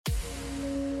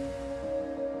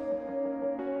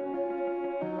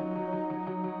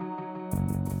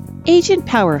Agent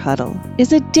Power Huddle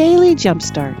is a daily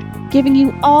jumpstart, giving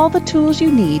you all the tools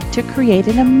you need to create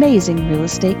an amazing real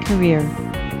estate career.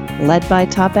 Led by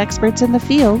top experts in the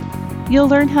field, you'll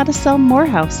learn how to sell more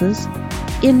houses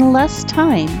in less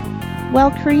time while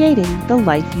creating the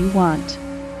life you want.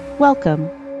 Welcome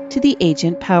to the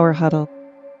Agent Power Huddle.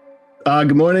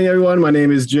 Good morning, everyone. My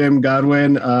name is Jim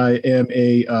Godwin. I am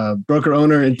a broker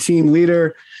owner and team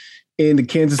leader in the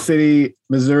Kansas City,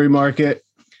 Missouri market.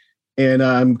 And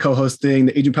I'm co-hosting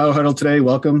the Agent Power Huddle today.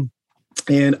 Welcome.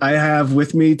 And I have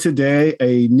with me today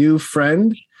a new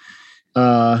friend,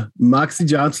 Moxie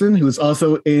Johnson, who is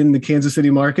also in the Kansas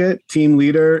City market, team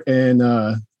leader, and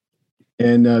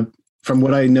from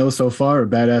what I know so far, a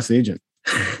badass agent.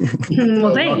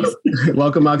 Well, thanks.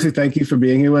 Welcome, Moxie. Thank you for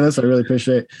being here with us. I really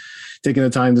appreciate taking the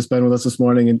time to spend with us this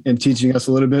morning and teaching us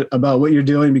a little bit about what you're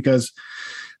doing, because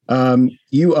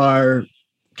you are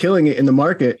killing it in the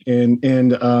market, and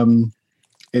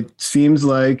it seems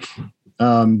like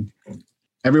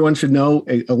everyone should know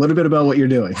a little bit about what you're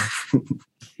doing.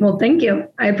 Well, thank you.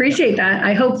 I appreciate that.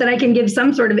 I hope that I can give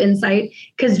some sort of insight,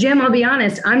 because Jim, I'll be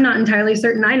honest, I'm not entirely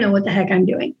certain I know what the heck I'm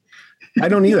doing. I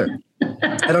don't either.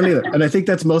 And I think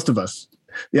that's most of us.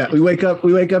 Yeah. We wake up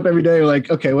every day. We're like,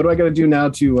 okay, what do I got to do now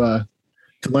to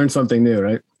learn something new?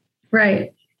 Right.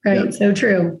 Right. Yep. So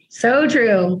true.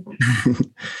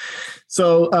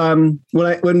 So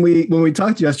when we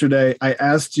talked yesterday, I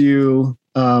asked you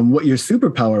what your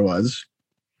superpower was,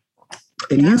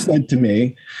 and you said to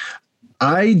me,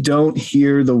 "I don't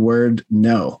hear the word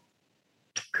no."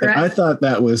 Correct. And I thought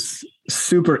that was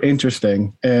super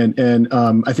interesting, and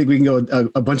I think we can go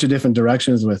a bunch of different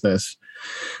directions with this.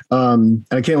 And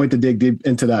I can't wait to dig deep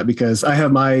into that, because I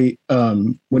have my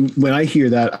when I hear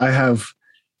that, I have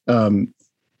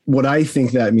what I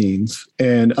think that means.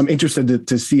 And I'm interested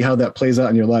to see how that plays out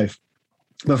in your life.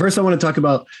 But first, I want to talk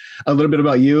about a little bit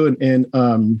about you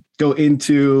and go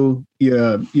into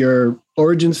your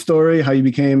origin story, how you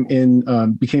became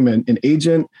an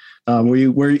agent, what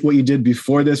you did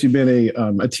before this. You've been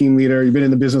a team leader. You've been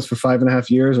in the business for 5.5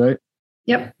 years, right?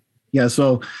 Yep. Yeah.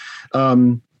 So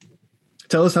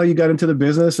tell us how you got into the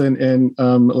business and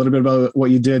a little bit about what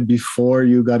you did before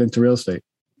you got into real estate.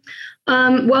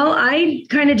 Well, I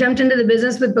kind of jumped into the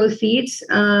business with both feet,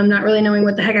 not really knowing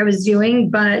what the heck I was doing.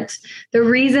 But the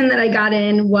reason that I got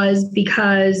in was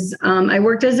because I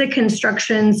worked as a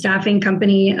construction staffing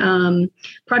company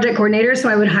project coordinator. So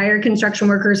I would hire construction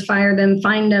workers, fire them,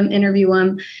 find them, interview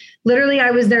them. Literally, I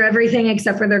was their everything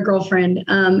except for their girlfriend.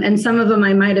 And some of them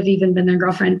I might have even been their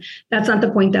girlfriend. That's not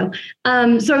the point, though.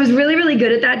 So I was really, really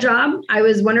good at that job. I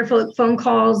was wonderful at phone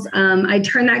calls. I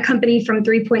turned that company from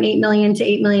 3.8 million to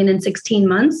 8 million in 16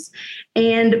 months.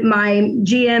 And my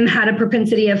GM had a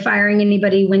propensity of firing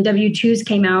anybody when W-2s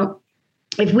came out.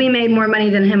 If we made more money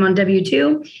than him on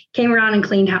W-2, came around and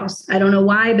cleaned house. I don't know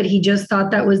why, but he just thought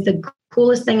that was the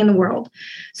coolest thing in the world.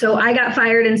 So I got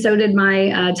fired, and so did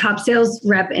my top sales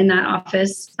rep in that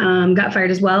office, got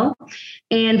fired as well.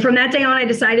 And from that day on, I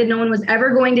decided no one was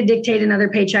ever going to dictate another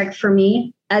paycheck for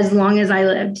me as long as I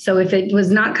lived. So if it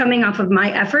was not coming off of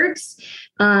my efforts,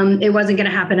 it wasn't going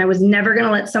to happen. I was never going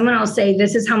to let someone else say,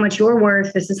 this is how much you're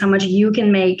worth. This is how much you can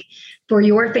make for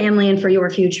your family and for your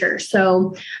future.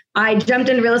 So I jumped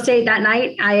into real estate that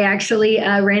night. I actually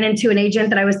ran into an agent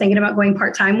that I was thinking about going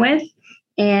part-time with.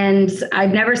 And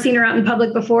I've never seen her out in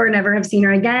public before, never have seen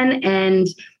her again, and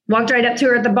walked right up to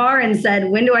her at the bar and said,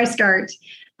 when do I start?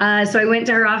 So I went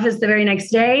to her office the very next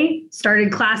day,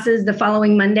 started classes the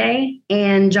following Monday,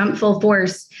 and jumped full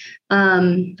force.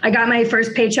 I got my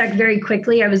first paycheck very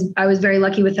quickly. I was very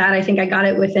lucky with that. I think I got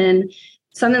it within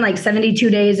something like 72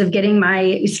 days of getting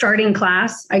my starting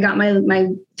class. I got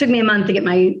took me a month to get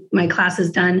my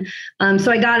classes done.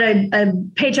 So I got a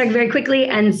paycheck very quickly.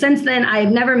 And since then,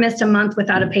 I've never missed a month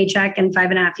without a paycheck in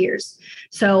 5.5 years.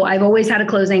 So I've always had a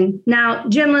closing. Now,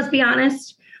 Jim, let's be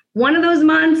honest. One of those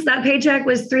months, that paycheck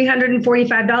was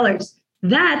 $345.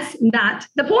 That's not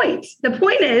the point. The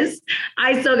point is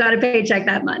I still got a paycheck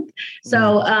that month.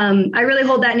 So I really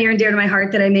hold that near and dear to my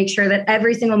heart, that I make sure that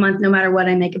every single month, no matter what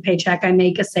I make a paycheck, I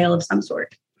make a sale of some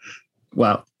sort.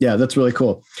 Wow. Yeah, that's really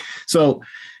cool. So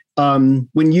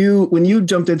when you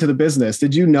jumped into the business,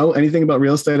 did you know anything about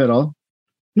real estate at all?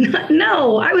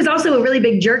 No, I was also a really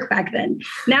big jerk back then.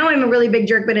 Now I'm a really big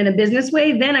jerk, but in a business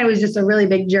way. Then I was just a really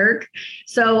big jerk.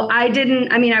 So I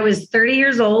was 30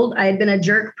 years old. I had been a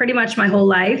jerk pretty much my whole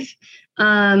life.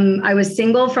 I was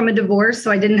single from a divorce. So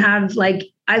I didn't have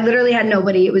I literally had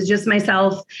nobody. It was just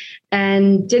myself,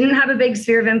 and didn't have a big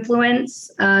sphere of influence,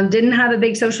 didn't have a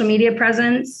big social media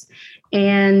presence,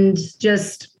 and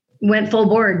just went full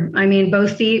board. I mean,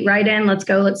 both feet right in. Let's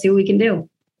go. Let's see what we can do.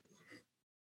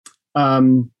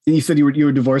 You said you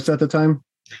were divorced at the time?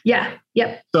 Yeah.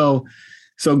 Yep. So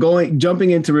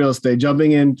jumping into real estate,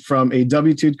 jumping in from a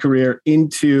W-2 career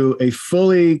into a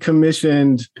fully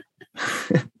commissioned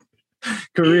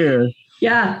career.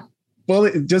 Yeah. Well,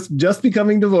 just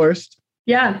becoming divorced.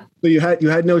 Yeah. So you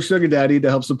had no sugar daddy to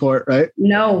help support, right?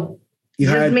 No. You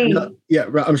just had me. Yeah,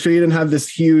 I'm sure you didn't have this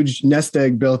huge nest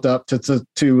egg built up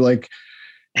to like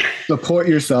support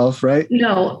yourself, right?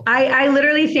 No, I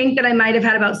literally think that I might have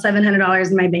had about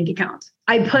 $700 in my bank account.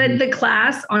 I put the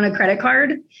class on a credit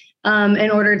card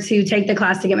in order to take the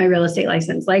class to get my real estate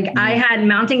license. Like I had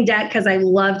mounting debt because I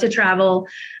love to travel.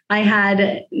 I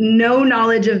had no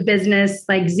knowledge of business,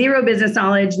 like zero business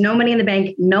knowledge, no money in the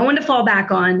bank, no one to fall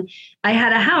back on. I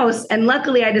had a house, and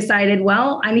luckily I decided,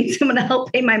 well, I need someone to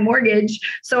help pay my mortgage.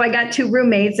 So I got 2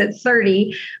 roommates at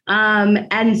 30.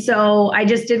 And so I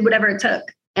just did whatever it took.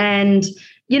 And,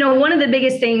 you know, one of the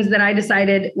biggest things that I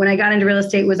decided when I got into real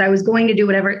estate was I was going to do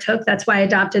whatever it took. That's why I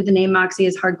adopted the name Moxie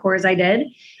as hardcore as I did.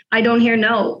 I don't hear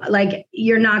no, like,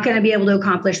 you're not going to be able to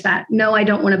accomplish that. No, I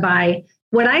don't want to buy.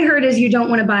 What I heard is you don't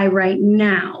want to buy right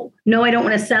now. No, I don't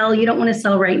want to sell. You don't want to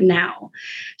sell right now.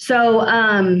 So,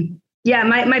 yeah,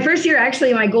 my first year,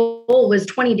 actually, my goal was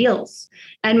 20 deals.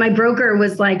 And my broker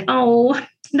was like, oh,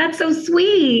 that's so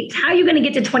sweet. How are you going to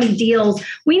get to 20 deals?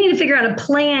 We need to figure out a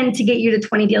plan to get you to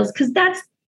 20 deals because that's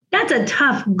a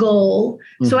tough goal.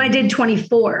 Mm-hmm. So I did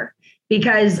 24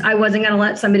 because I wasn't going to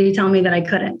let somebody tell me that I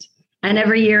couldn't. And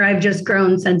every year I've just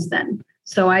grown since then.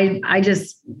 So I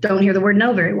just don't hear the word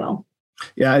no very well.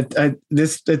 Yeah,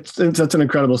 it's such an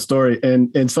incredible story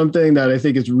and something that I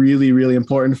think is really, really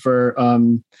important for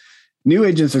new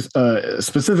agents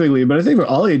specifically, but I think for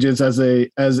all agents as a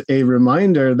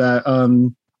reminder that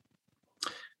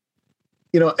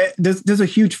you know, there's a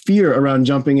huge fear around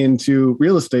jumping into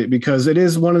real estate because it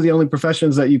is one of the only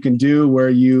professions that you can do where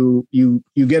you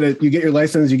get your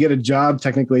license, you get a job,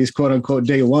 technically is quote unquote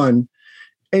day one.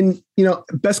 And, you know,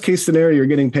 best case scenario, you're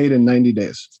getting paid in 90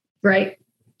 days. Right.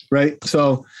 Right.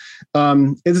 So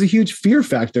it's a huge fear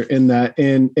factor in that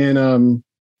and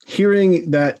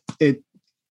hearing that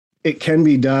it can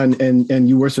be done and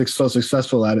you were so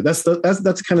successful at it. That's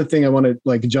the kind of thing I want to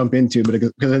like jump into, but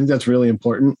because I think that's really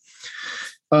important.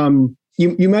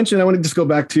 You mentioned, I want to just go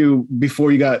back to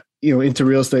before you got, you know, into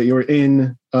real estate, you were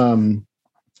in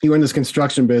this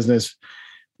construction business.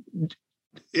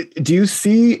 Do you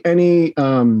see any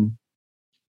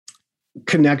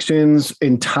connections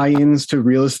and tie-ins to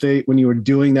real estate when you were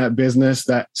doing that business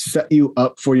that set you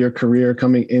up for your career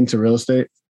coming into real estate?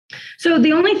 So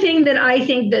the only thing that I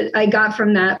think that I got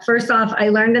from that, first off, I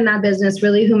learned in that business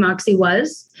really who Moxie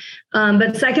was.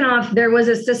 But second off, there was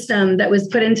a system that was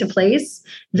put into place.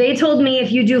 They told me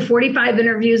if you do 45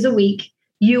 interviews a week,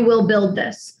 you will build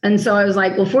this. And so I was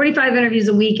like, well, 45 interviews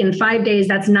a week in 5 days,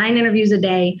 that's 9 interviews a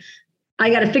day. I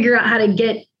got to figure out how to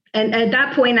get, and at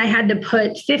that point I had to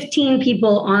put 15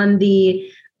 people on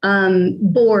the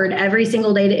board every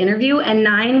single day to interview, and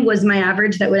 9 was my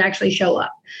average that would actually show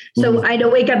up. So I had to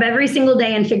wake up every single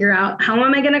day and figure out how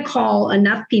am I going to call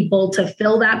enough people to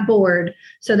fill that board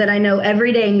so that I know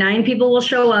every day 9 people will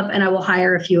show up and I will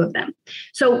hire a few of them.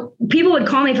 So people would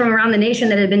call me from around the nation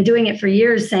that had been doing it for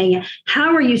years saying,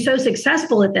 how are you so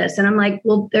successful at this? And I'm like,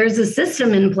 well, there's a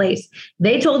system in place.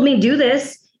 They told me do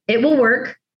this, it will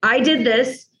work. I did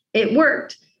this, it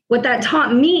worked. What that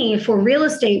taught me for real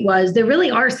estate was there really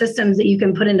are systems that you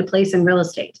can put into place in real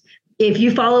estate. If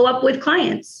you follow up with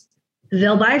clients,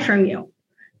 they'll buy from you.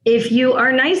 If you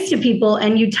are nice to people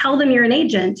and you tell them you're an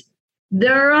agent,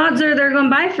 their odds are they're going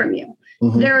to buy from you.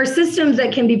 Mm-hmm. There are systems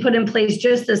that can be put in place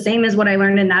just the same as what I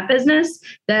learned in that business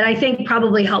that I think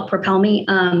probably helped propel me.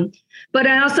 But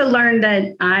I also learned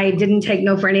that I didn't take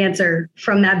no for an answer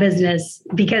from that business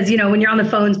because, you know, when you're on the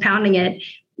phones pounding it,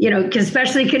 you know,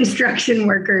 especially construction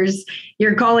workers,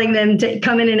 you're calling them to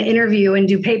come in and interview and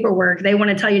do paperwork. They want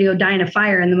to tell you to go die in a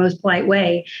fire in the most polite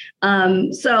way.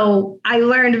 So I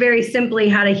learned very simply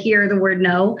how to hear the word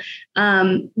no.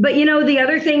 But, you know, the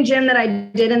other thing, Jim, that I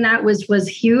did in that was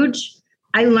huge.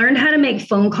 I learned how to make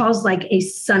phone calls like a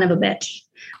son of a bitch.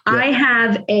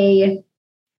 Yeah.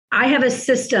 I have a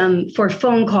system for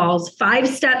phone calls,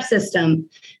 5-step system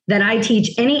that I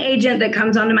teach any agent that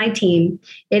comes onto my team.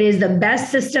 It is the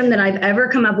best system that I've ever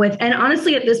come up with. And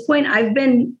honestly, at this point, I've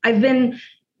been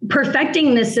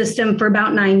perfecting this system for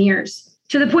about 9 years,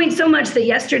 to the point so much that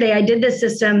yesterday I did this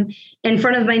system in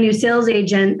front of my new sales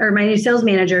agent or my new sales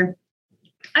manager.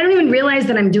 I don't even realize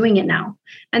that I'm doing it now.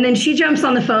 And then she jumps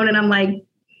on the phone and I'm like,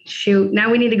 shoot,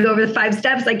 now we need to go over the 5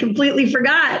 steps. I completely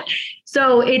forgot.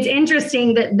 So it's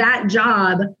interesting that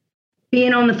job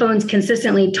being on the phones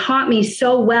consistently taught me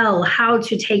so well how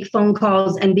to take phone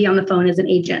calls and be on the phone as an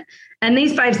agent. And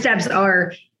these 5 steps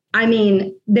are, I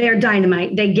mean, they're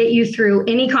dynamite. They get you through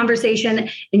any conversation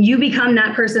and you become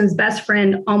that person's best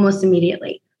friend almost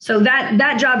immediately. So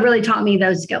that job really taught me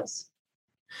those skills.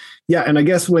 Yeah. And I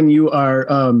guess when you are,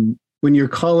 when you're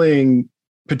calling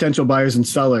potential buyers and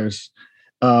sellers,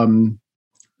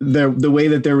 the way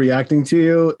that they're reacting to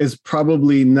you is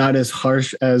probably not as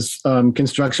harsh as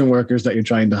construction workers that you're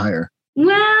trying to hire.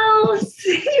 Well,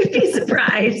 you'd be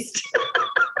surprised.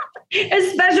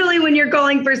 Especially when you're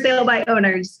calling for sale by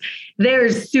owners. They're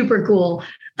super cool.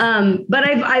 But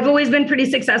I've always been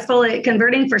pretty successful at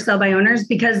converting for sale by owners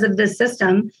because of this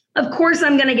system. Of course,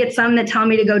 I'm going to get some that tell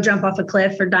me to go jump off a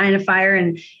cliff or die in a fire.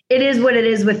 And it is what it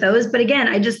is with those. But again,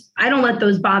 I don't let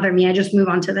those bother me. I just move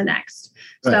on to the next.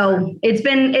 Right. So it's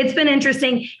been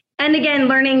interesting. And again,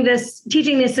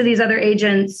 teaching this to these other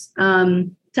agents to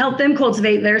help them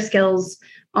cultivate their skills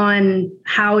on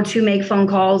how to make phone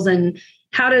calls and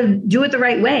how to do it the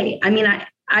right way. I mean,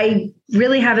 I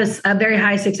really have a very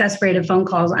high success rate of phone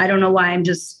calls. I don't know why. I'm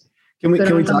just. Can we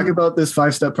talk about this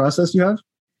 5-step process you have?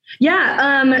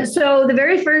 Yeah. So the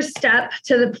very first step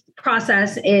to the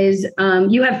process is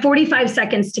you have 45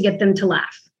 seconds to get them to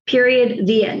laugh. Period.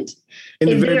 The end.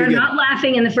 If they are not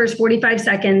laughing in the first 45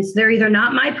 seconds, they're either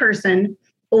not my person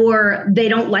or they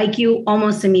don't like you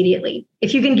almost immediately.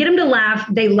 If you can get them to laugh,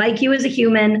 they like you as a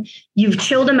human, you've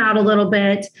chilled them out a little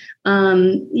bit,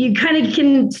 you kind of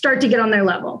can start to get on their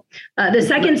level. The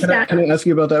second step. Can I ask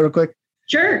you about that real quick?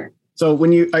 Sure. So when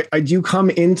do you come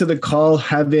into the call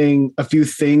having a few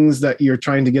things that you're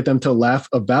trying to get them to laugh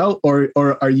about, or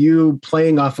are you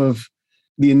playing off of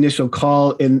the initial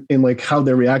call in like how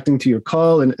they're reacting to your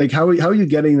call, and like how are you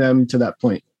getting them to that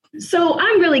point? So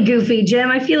I'm really goofy,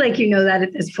 Jim. I feel like you know that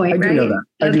at this point, right?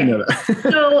 I do know that.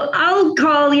 So I'll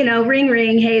call, ring,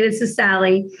 ring. Hey, this is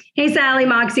Sally. Hey, Sally,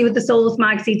 Moxie with the Soul with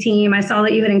Moxie team. I saw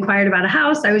that you had inquired about a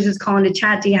house. I was just calling to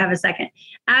chat. Do you have a second?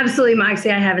 Absolutely,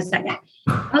 Moxie. I have a second.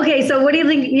 Okay, so what do you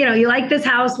think? You like this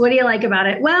house. What do you like about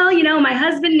it? Well, my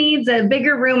husband needs a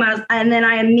bigger room. And then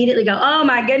I immediately go, oh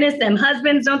my goodness, them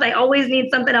husbands, don't they always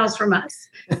need something else from us,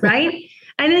 right?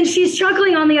 And then she's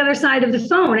chuckling on the other side of the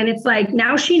phone. And it's like,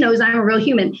 now she knows I'm a real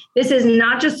human. This is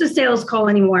not just a sales call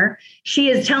anymore. She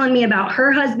is telling me about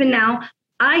her husband now.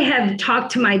 I have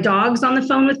talked to my dogs on the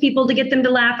phone with people to get them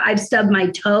to laugh. I've stubbed my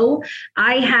toe.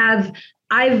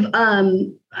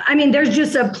 There's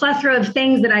just a plethora of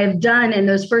things that I have done in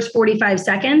those first 45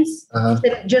 seconds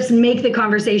that just make the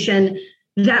conversation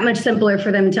that much simpler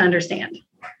for them to understand.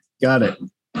 Got it.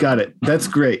 That's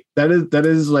great. That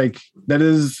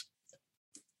is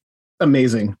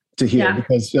amazing to hear,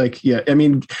 because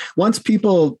once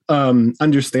people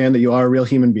understand that you are a real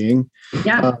human being,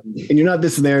 and you're not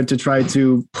just there to try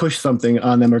to push something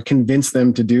on them or convince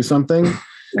them to do something,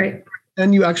 right?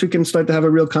 And you actually can start to have a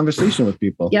real conversation with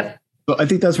people. Yep. So I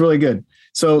think that's really good.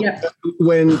 So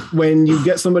when you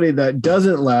get somebody that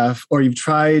doesn't laugh, or you've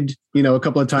tried, a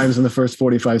couple of times in the first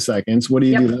 45 seconds, what do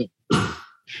you do then?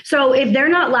 So if they're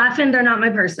not laughing, they're not my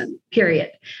person,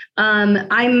 period.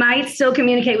 I might still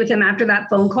communicate with them after that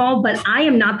phone call, but I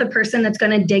am not the person that's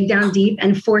going to dig down deep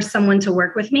and force someone to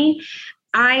work with me.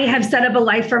 I have set up a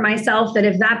life for myself that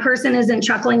if that person isn't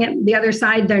chuckling at the other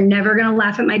side, they're never going to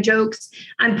laugh at my jokes.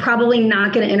 I'm probably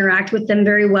not going to interact with them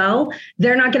very well.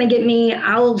 They're not going to get me.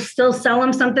 I'll still sell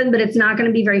them something, but it's not going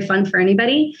to be very fun for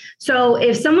anybody. So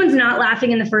if someone's not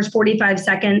laughing in the first 45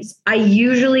 seconds, I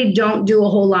usually don't do a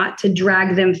whole lot to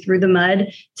drag them through the mud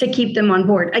to keep them on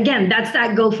board. Again, that's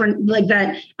that go for like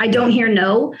that. I don't hear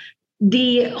no.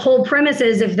 The whole premise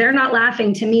is if they're not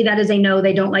laughing, to me, that is a no.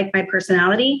 They don't like my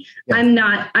personality. Yeah. I'm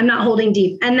not holding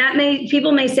deep. And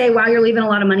people may say, wow, you're leaving a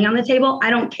lot of money on the table. I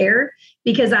don't care,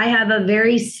 because I have a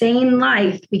very sane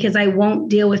life, because I won't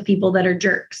deal with people that are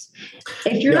jerks.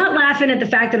 If you're not laughing at the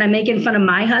fact that I'm making fun of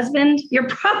my husband, you're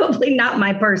probably not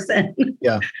my person.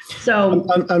 Yeah. So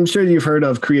I'm sure you've heard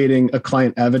of creating a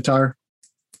client avatar.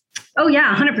 Oh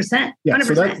yeah, 100%. Yeah,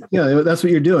 100%. So that's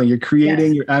what you're doing. You're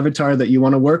creating your avatar that you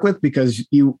want to work with, because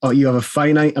you have a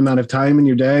finite amount of time in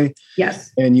your day.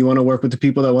 Yes. And you want to work with the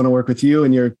people that want to work with you,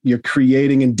 and you're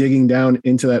creating and digging down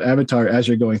into that avatar as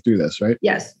you're going through this, right?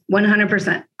 Yes,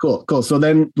 100%. Cool. So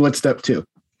then what's step 2?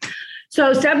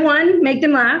 So step 1, make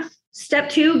them laugh. Step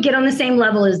 2, get on the same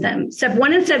level as them. Step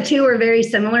 1 and step 2 are very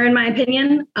similar, in my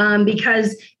opinion,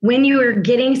 because when you are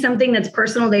getting something that's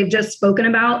personal, they've just spoken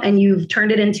about, and you've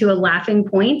turned it into a laughing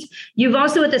point, you've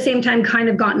also at the same time kind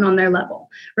of gotten on their level,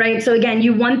 right? So again,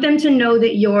 you want them to know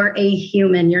that you're a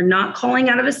human. You're not calling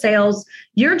out of a sales.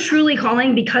 You're truly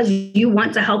calling because you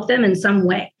want to help them in some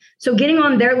way. So getting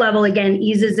on their level again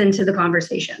eases into the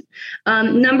conversation.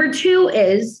 Number 2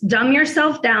 is dumb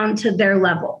yourself down to their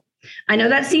level. I know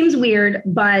that seems weird,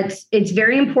 but it's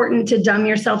very important to dumb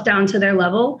yourself down to their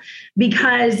level,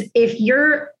 because if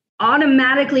you're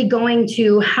automatically going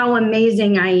to how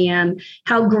amazing I am,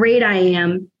 how great I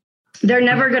am, they're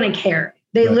never going to care.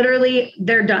 They literally,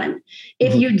 they're done.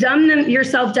 If you dumb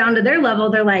yourself down to their level,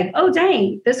 they're like, oh,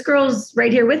 dang, this girl's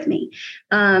right here with me.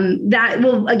 That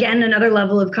will, again, another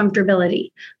level of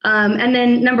comfortability. And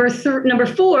then number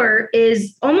 4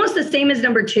 is almost the same as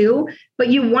number 2, but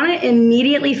you want to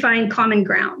immediately find common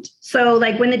ground. So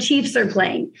like when the Chiefs are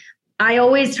playing, I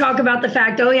always talk about the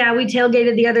fact, oh yeah, we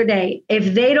tailgated the other day.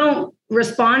 If they don't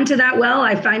respond to that well,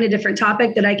 I find a different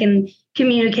topic that I can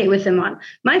communicate with them on.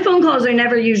 My phone calls are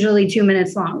never usually 2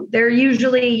 minutes long. They're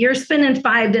usually, you're spending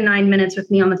 5 to 9 minutes with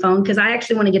me on the phone because I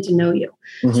actually want to get to know you.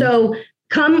 So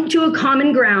come to a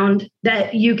common ground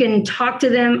that you can talk to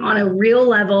them on a real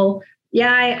level.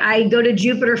 Yeah, I go to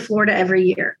Jupiter, Florida every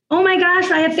year. Oh my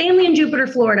gosh, I have family in Jupiter,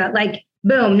 Florida. Like,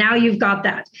 boom, now you've got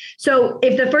that. So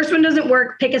if the first one doesn't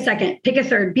work, pick a second, pick a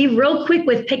third. Be real quick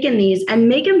with picking these and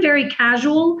make them very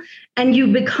casual, and you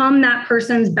become that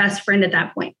person's best friend at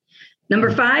that point. Number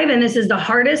 5, and this is the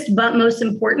hardest but most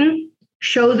important,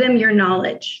 show them your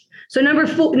knowledge. So number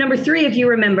 3, if you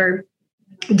remember,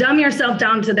 dumb yourself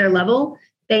down to their level.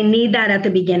 They need that at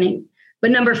the beginning.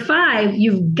 But number 5,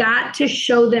 you've got to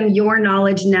show them your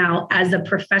knowledge now as a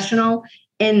professional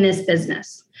in this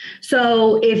business.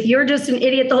 So if you're just an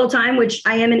idiot the whole time, which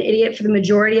I am an idiot for the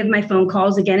majority of my phone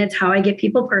calls, again, it's how I get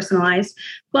people personalized.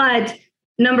 But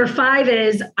number 5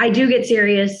 is I do get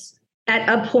serious at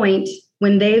a point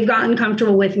when they've gotten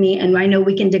comfortable with me and I know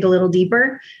we can dig a little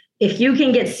deeper. If you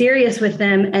can get serious with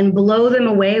them and blow them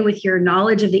away with your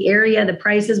knowledge of the area, the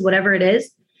prices, whatever it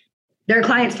is, they're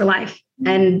clients for life.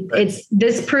 And it's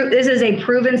this is a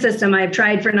proven system I've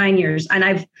tried for 9 years, and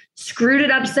I've screwed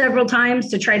it up several times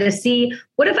to try to see,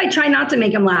 what if I try not to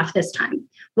make them laugh this time?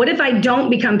 What if I don't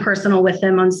become personal with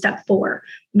them on step 4?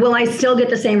 Will I still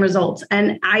get the same results?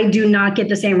 And I do not get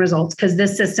the same results because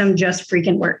this system just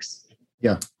freaking works.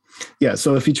 Yeah. Yeah.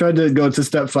 So if you tried to go to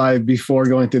step 5 before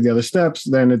going through the other steps,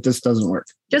 then it just doesn't work.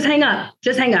 Just hang up.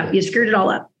 Just hang up. You screwed it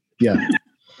all up. Yeah.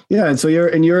 Yeah. And so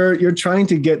you're trying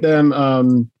to get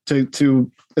them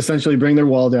to essentially bring their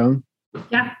wall down.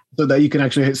 Yeah. So that you can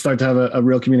actually start to have a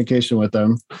real communication with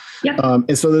them. Yeah.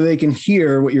 And so that they can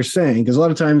hear what you're saying. Because a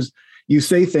lot of times you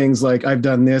say things like, I've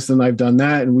done this and I've done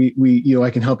that, and I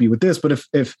can help you with this. But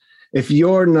if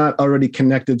you're not already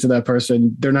connected to that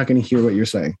person, they're not going to hear what you're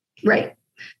saying. Right.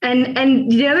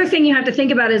 And the other thing you have to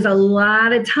think about is a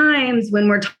lot of times when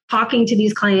we're talking to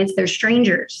these clients, they're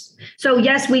strangers. So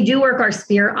yes, we do work our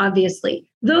sphere, obviously.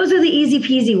 Those are the easy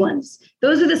peasy ones.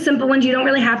 Those are the simple ones. You don't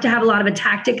really have to have a lot of a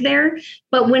tactic there.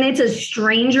 But when it's a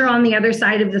stranger on the other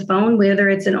side of the phone, whether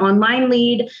it's an online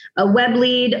lead, a web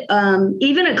lead,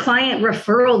 even a client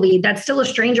referral lead, that's still a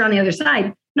stranger on the other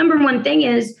side. Number one thing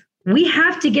is we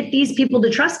have to get these people to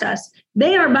trust us.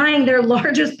 They are buying their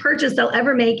largest purchase they'll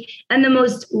ever make and the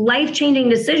most life-changing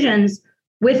decisions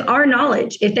with our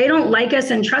knowledge. If they don't like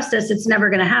us and trust us, it's never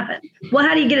going to happen. Well,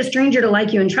 how do you get a stranger to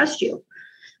like you and trust you?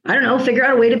 I don't know, figure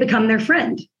out a way to become their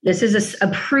friend. This is a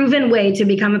proven way to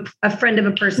become a friend of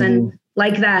a person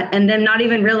like that, and then not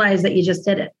even realize that you just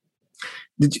did it.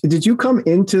 Did you come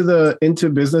into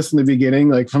business in the beginning,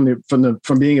 like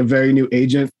from being a very new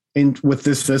agent with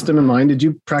this system in mind? Did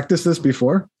you practice this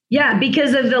before? Yeah,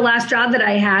 because of the last job that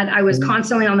I had, I was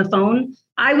constantly on the phone.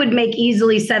 I would make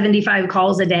easily 75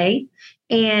 calls a day.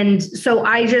 And so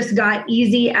I just got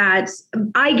easy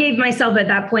I gave myself at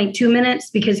that point 2 minutes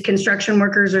because construction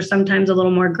workers are sometimes a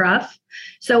little more gruff.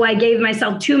 So I gave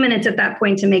myself 2 minutes at that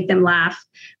point to make them laugh.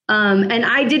 And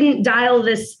I didn't dial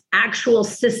this actual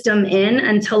system in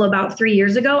until about 3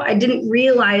 years ago. I didn't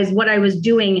realize what I was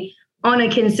doing on a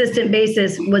consistent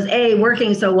basis was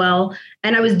working so well.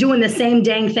 And I was doing the same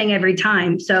dang thing every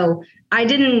time. So I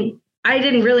didn't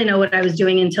really know what I was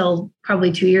doing until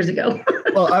probably 2 years ago.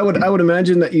 Well, I would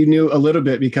imagine that you knew a little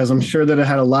bit because I'm sure that it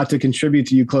had a lot to contribute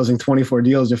to you closing 24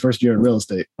 deals your first year in real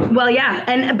estate. Well,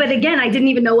 yeah. But again, I didn't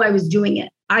even know I was doing it.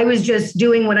 I was just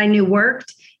doing what I knew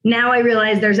worked. Now I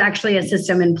realize there's actually a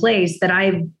system in place that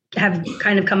I have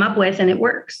kind of come up with and it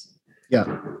works.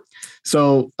 Yeah.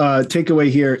 So takeaway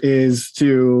here is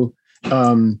to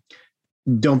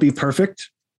don't be perfect.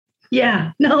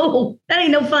 Yeah, no, that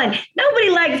ain't no fun. Nobody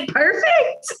likes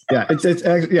perfect. Yeah, it's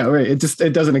right.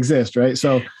 It doesn't exist, right?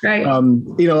 So, right.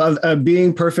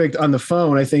 Being perfect on the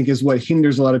phone, I think, is what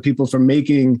hinders a lot of people from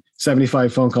making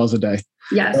 75 phone calls a day.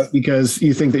 Yes, because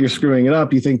you think that you're screwing it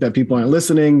up. You think that people aren't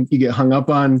listening. You get hung up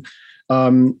on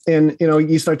And, you know,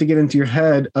 you start to get into your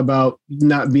head about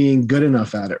not being good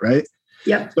enough at it. Right.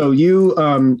 Yep. So you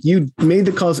made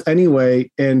the calls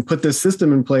anyway and put this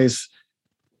system in place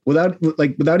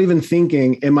without even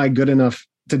thinking, am I good enough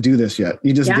to do this yet?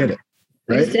 You just did it.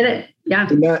 Right. I just did it. Yeah.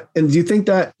 And do you think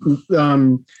that,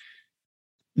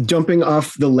 jumping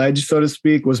off the ledge, so to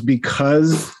speak, was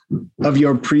because of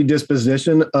your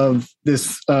predisposition of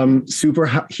this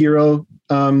superhero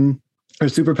or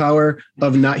superpower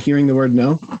of not hearing the word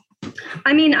no?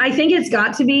 I mean, I think it's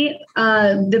got to be.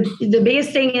 The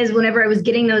biggest thing is whenever I was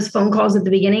getting those phone calls at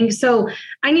the beginning. So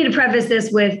I need to preface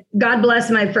this with God bless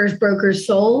my first broker's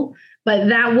soul, but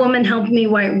that woman helped me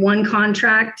write one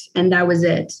contract and that was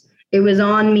it. It was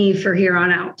on me for here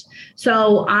on out.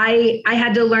 So I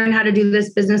had to learn how to do this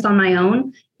business on my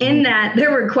own, in that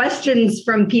there were questions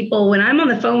from people when I'm on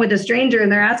the phone with a stranger and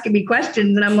they're asking me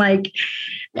questions and I'm like,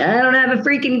 I don't have a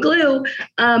freaking clue.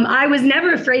 I was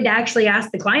never afraid to actually ask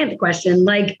the client the question,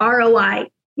 like ROI.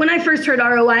 When I first heard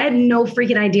ROI, I had no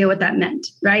freaking idea what that meant,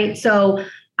 right? So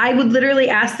I would literally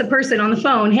ask the person on the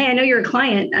phone, hey, I know you're a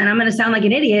client and I'm going to sound like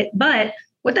an idiot, but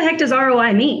what the heck does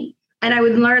ROI mean? And I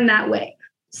would learn that way.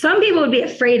 Some people would be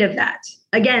afraid of that.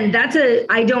 Again,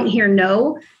 I don't hear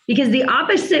no, because the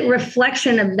opposite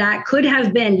reflection of that could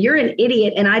have been, you're an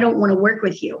idiot and I don't want to work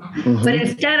with you. Mm-hmm. But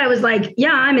instead I was like,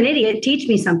 yeah, I'm an idiot. Teach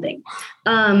me something.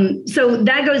 So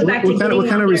that goes back to what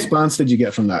kind of response did you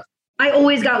get from that? I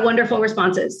always got wonderful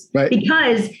responses, right?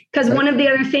 Because right. One of the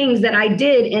other things that I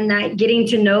did in that getting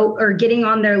to know or getting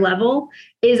on their level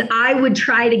is I would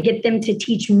try to get them to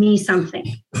teach me something.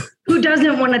 Who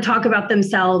doesn't want to talk about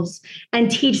themselves and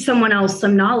teach someone else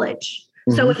some knowledge?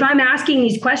 Mm-hmm. So if I'm asking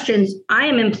these questions, I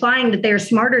am implying that they are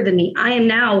smarter than me. I am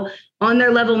now on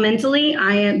their level mentally.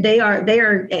 They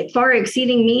are far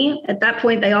exceeding me. At that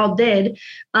point, they all did.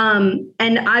 And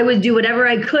I would do whatever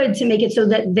I could to make it so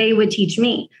that they would teach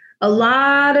me. A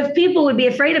lot of people would be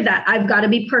afraid of that. I've got to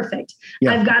be perfect.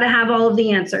 Yeah. I've got to have all of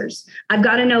the answers. I've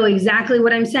got to know exactly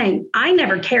what I'm saying. I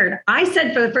never cared. I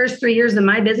said for the first 3 years of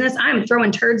my business, I'm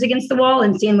throwing turds against the wall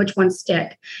and seeing which ones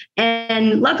stick.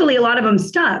 And luckily, a lot of them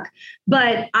stuck.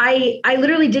 But I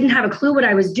literally didn't have a clue what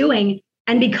I was doing.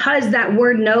 And because that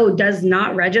word no does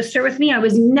not register with me, I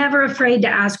was never afraid to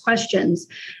ask questions.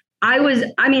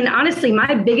 Honestly,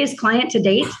 my biggest client to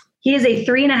date, he is a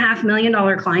 $3.5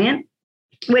 million client.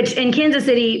 Which in Kansas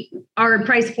City, our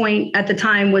price point at the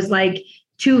time was like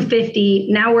 $250.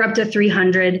 Now we're up to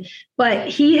 $300. But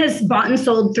he has bought and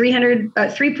sold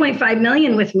 $3.5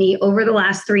 million with me over the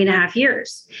last 3.5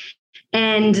 years.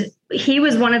 And he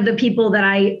was one of the people that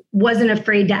I wasn't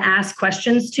afraid to ask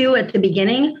questions to at the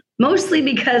beginning, mostly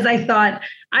because I thought,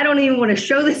 I don't even want to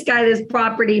show this guy this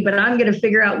property, but I'm going to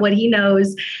figure out what he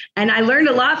knows. And I learned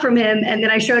a lot from him. And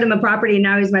then I showed him a property and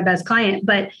now he's my best client.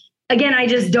 But again, I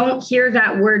just don't hear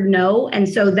that word no. And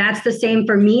so that's the same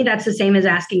for me. That's the same as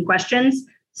asking questions.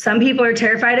 Some people are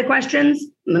terrified of questions.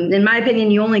 In my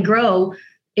opinion, you only grow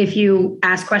if you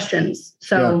ask questions.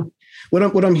 So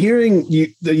what I'm hearing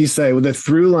that you say, with the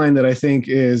through line that I think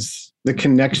is the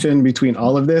connection between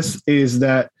all of this, is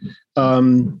that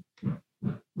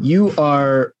you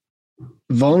are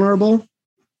vulnerable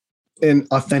and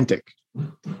authentic.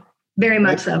 Very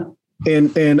much so.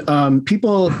 And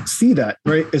people see that,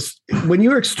 right? It's when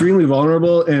you're extremely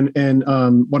vulnerable and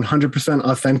 100%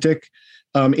 authentic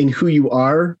in who you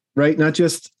are, right? Not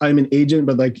just I'm an agent,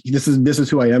 but like this is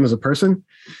who I am as a person.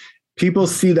 People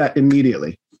see that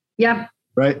immediately. Yeah.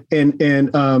 Right.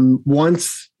 And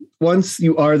once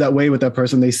you are that way with that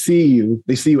person, they see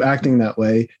you acting that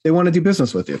way. They want to do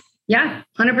business with you. Yeah,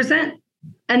 100%.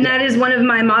 And that is one of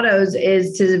my mottos,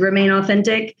 is to remain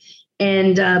authentic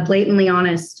and blatantly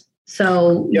honest.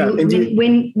 So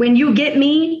when you get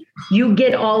me, you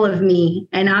get all of me.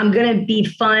 And I'm going to be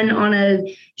fun on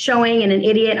a showing and an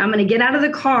idiot. I'm going to get out of the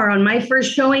car on my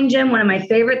first showing, Jim. One of my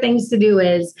favorite things to do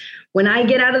is when I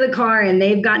get out of the car and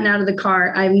they've gotten out of the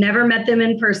car, I've never met them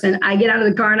in person. I get out of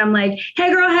the car and I'm like, hey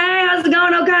girl, hey, how's it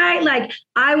going? Okay. Like,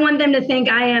 I want them to think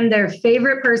I am their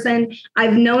favorite person.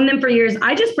 I've known them for years.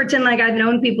 I just pretend like I've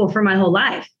known people for my whole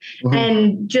life. Mm-hmm.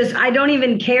 And I don't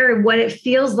even care what it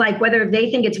feels like, whether they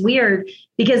think it's weird,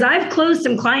 because I've closed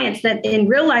some clients that in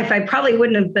real life, I probably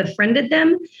wouldn't have befriended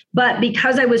them, but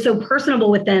because I was so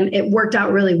personable with them, it worked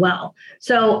out really well.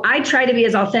 So I try to be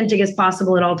as authentic as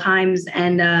possible at all times.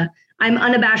 And I'm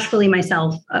unabashedly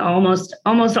myself, almost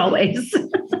always.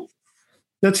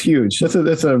 That's huge. That's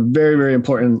a very, very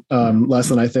important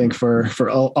lesson, I think, for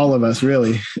all of us,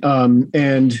 really.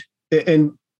 And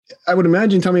I would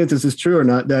imagine, tell me if this is true or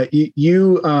not, that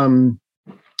you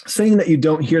saying that you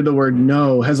don't hear the word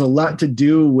no has a lot to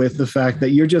do with the fact that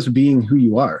you're just being who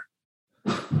you are.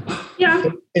 Yeah,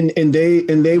 and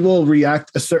they will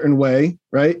react a certain way,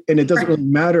 right? And it doesn't really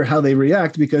matter how they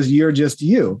react because you're just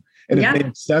you. And if they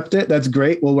accept it, that's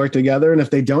great. We'll work together. And if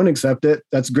they don't accept it,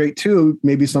 that's great too.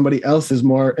 Maybe somebody else is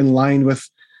more in line with,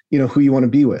 who you want to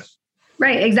be with.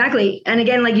 Right, exactly. And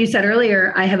again, like you said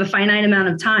earlier, I have a finite amount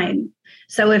of time.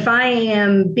 So if I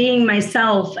am being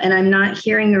myself and I'm not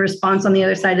hearing the response on the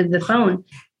other side of the phone,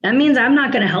 that means I'm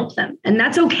not going to help them. And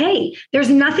that's okay. There's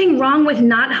nothing wrong with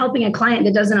not helping a client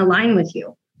that doesn't align with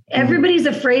you. Everybody's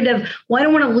afraid of, well, I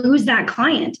don't want to lose that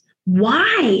client.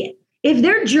 Why? If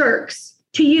they're jerks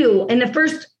to you in the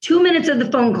first 2 minutes of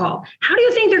the phone call, how do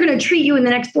you think they're going to treat you in the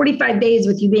next 45 days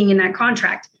with you being in that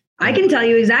contract? I can tell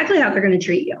you exactly how they're going to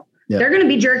treat you. Yeah. They're going to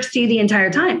be jerks to you the entire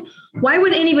time. Why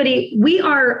would anybody, we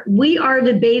are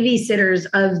the babysitters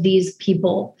of these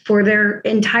people for their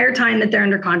entire time that they're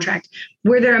under contract.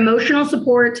 We're their emotional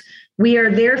support. We are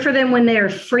there for them when they are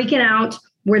freaking out.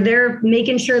 We're there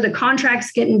making sure the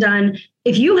contract's getting done.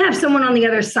 If you have someone on the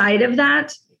other side of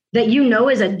that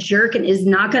is a jerk and is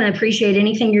not going to appreciate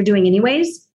anything you're doing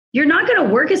anyways, you're not going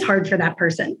to work as hard for that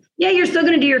person. Yeah, you're still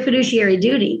going to do your fiduciary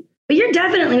duty, but you're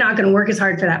definitely not going to work as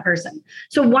hard for that person.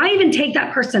 So why even take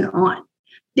that person on?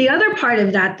 The other part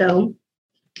of that, though,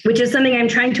 which is something I'm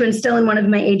trying to instill in one of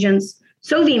my agents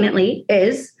so vehemently,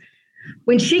 is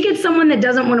when she gets someone that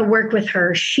doesn't want to work with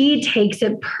her, she takes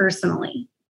it personally.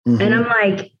 Mm-hmm. And I'm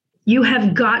like, you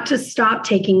have got to stop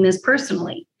taking this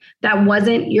personally. That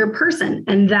wasn't your person,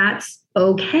 and that's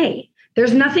okay.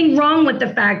 There's nothing wrong with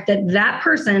the fact that that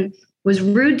person was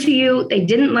rude to you. They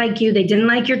didn't like you. They didn't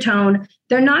like your tone.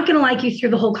 They're not going to like you through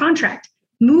the whole contract.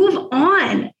 Move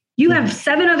on. You have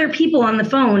 7 other people on the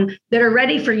phone that are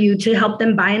ready for you to help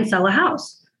them buy and sell a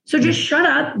house. So just shut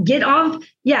up, get off.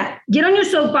 Yeah, get on your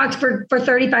soapbox for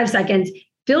 35 seconds.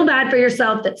 Feel bad for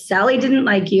yourself that Sally didn't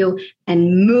like you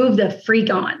and move the freak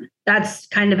on. That's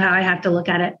kind of how I have to look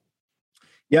at it.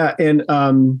 Yeah. And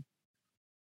and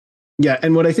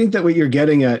what I think that what you're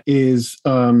getting at is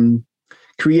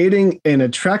creating an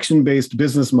attraction-based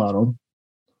business model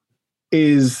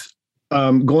is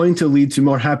going to lead to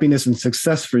more happiness and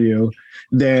success for you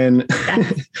than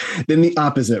than the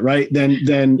opposite, right?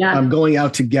 Than going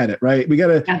out to get it, right? We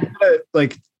gotta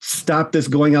like stop this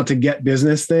going out to get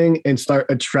business thing and start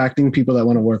attracting people that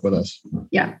want to work with us.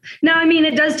 Yeah. No, I mean,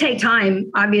 it does take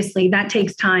time. Obviously, that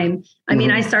takes time. I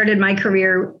mean, I started my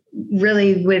career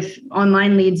really with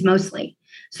online leads mostly.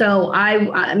 So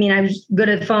I mean, I was good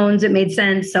at phones. It made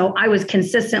sense. So I was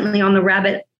consistently on the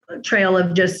rabbit trail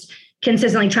of just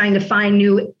consistently trying to find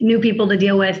new people to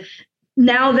deal with.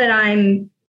 Now that I'm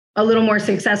a little more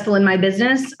successful in my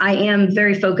business, I am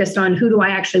very focused on who do I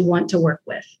actually want to work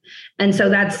with. And so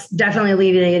that's definitely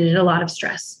alleviated a lot of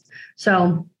stress.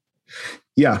 So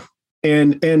yeah.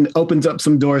 And opens up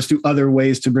some doors to other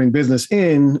ways to bring business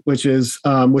in, which is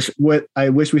what I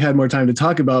wish we had more time to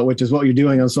talk about, which is what you're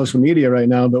doing on social media right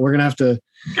now. But we're gonna have to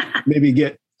maybe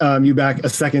get you back a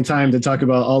second time to talk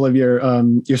about all of your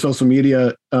social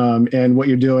media and what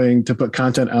you're doing to put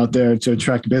content out there to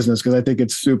attract business, because I think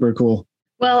it's super cool.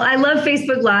 Well, I love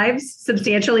Facebook Lives,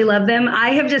 substantially love them. I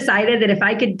have decided that if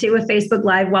I could do a Facebook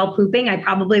Live while pooping, I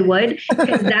probably would,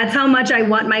 because that's how much I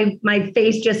want my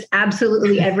face just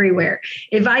absolutely everywhere.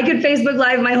 If I could Facebook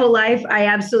Live my whole life, I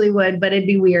absolutely would, but it'd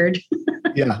be weird.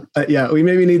 Yeah. We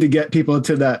maybe need to get people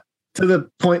to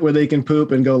the point where they can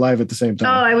poop and go live at the same time.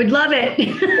 Oh, I would love it.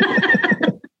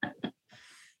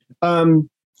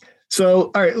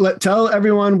 So, all right, tell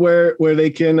everyone where they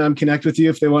can connect with you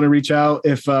if they want to reach out,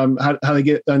 if how they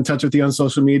get in touch with you on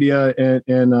social media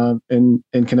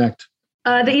and connect.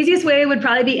 The easiest way would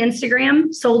probably be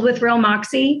Instagram. Sold with Real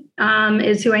Moxie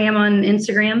is who I am on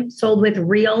Instagram. Sold with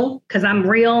Real, because I'm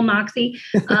Real Moxie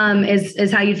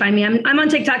is how you'd find me. I'm on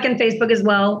TikTok and Facebook as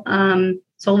well.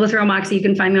 Sold with Real Moxie. You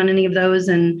can find me on any of those,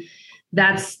 and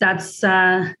that's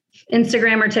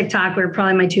Instagram or TikTok were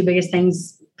probably my 2 biggest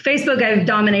things. Facebook, I've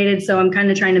dominated, so I'm kind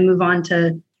of trying to move on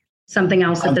to something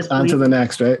else at this point. On to the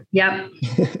next, right? Yep.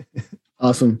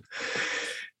 Awesome.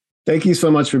 Thank you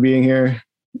so much for being here.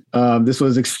 This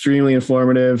was extremely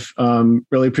informative.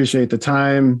 Really appreciate the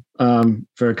time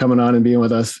for coming on and being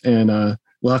with us, and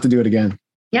we'll have to do it again.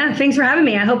 Yeah, thanks for having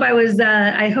me. I hope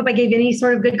I gave you any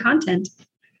sort of good content.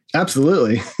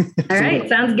 Absolutely. All right,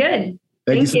 sounds good.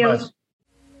 Thank you. So much.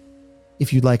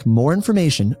 If you'd like more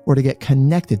information or to get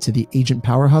connected to the Agent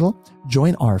Power Huddle,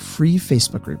 join our free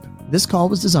Facebook group. This call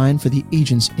was designed for the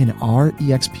agents in our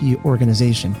EXP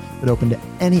organization, but open to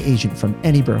any agent from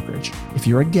any brokerage. If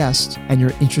you're a guest and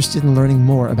you're interested in learning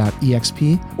more about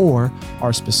EXP or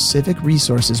our specific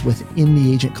resources within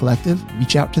the Agent Collective,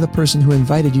 reach out to the person who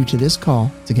invited you to this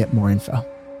call to get more info.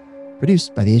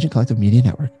 Produced by the Agent Collective Media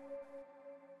Network.